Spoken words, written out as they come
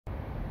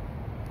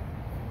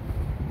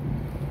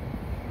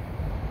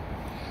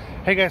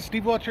Hey guys,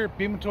 Steve Welcher,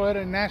 Beam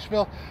Toyota in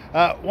Nashville.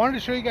 Wanted to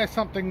show you guys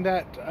something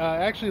that I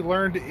actually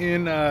learned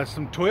in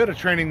some Toyota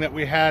training that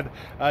we had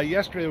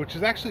yesterday, which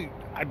is actually,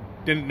 I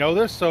didn't know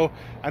this, so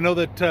I know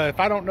that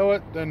if I don't know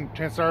it, then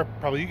chances are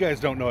probably you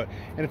guys don't know it.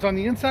 And it's on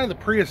the inside of the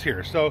Prius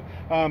here. So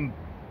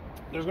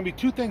there's going to be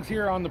two things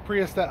here on the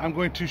Prius that I'm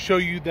going to show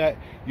you that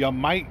you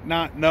might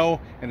not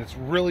know, and it's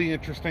really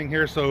interesting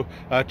here. So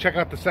check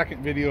out the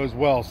second video as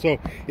well. So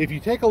if you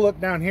take a look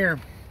down here,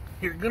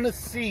 you're going to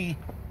see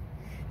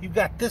you've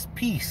got this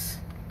piece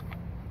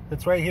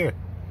that's right here,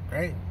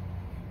 right?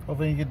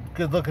 Hopefully you get a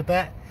good look at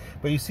that.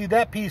 But you see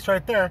that piece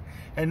right there,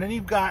 and then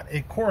you've got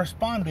a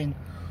corresponding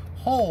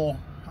hole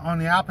on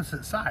the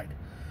opposite side.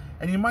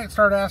 And you might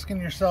start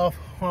asking yourself,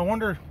 well, I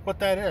wonder what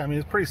that is. I mean,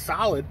 it's pretty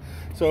solid.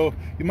 So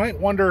you might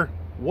wonder,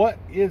 what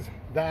is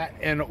that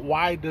and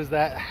why does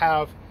that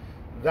have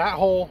that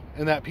hole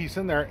and that piece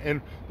in there?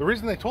 And the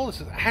reason they told us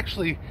is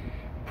actually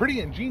pretty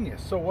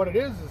ingenious. So what it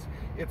is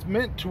it's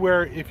meant to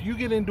where if you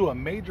get into a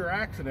major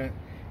accident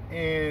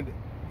and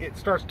it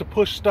starts to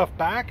push stuff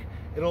back,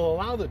 it'll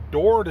allow the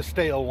door to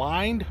stay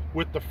aligned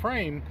with the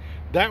frame.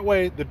 That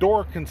way the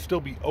door can still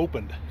be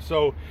opened.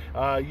 So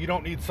you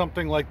don't need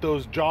something like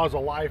those jaws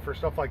of life or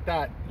stuff like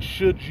that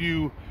should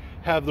you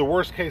have the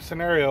worst case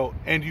scenario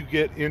and you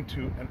get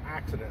into an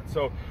accident.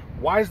 So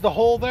why is the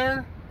hole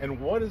there? And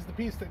what is the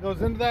piece that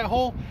goes into that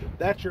hole?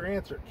 That's your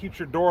answer. It keeps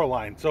your door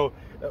aligned. So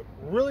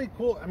really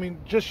cool. I mean,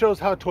 just shows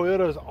how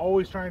Toyota is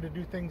always trying to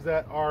do things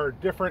that are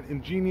different,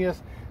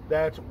 ingenious,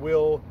 that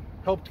will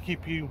help to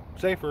keep you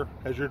safer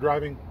as you're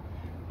driving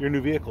your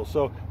new vehicle.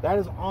 So that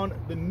is on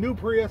the new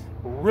Prius.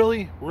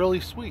 Really, really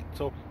sweet.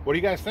 So what do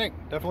you guys think?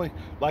 Definitely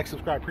like,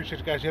 subscribe. Appreciate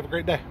you guys. You have a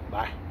great day.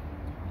 Bye.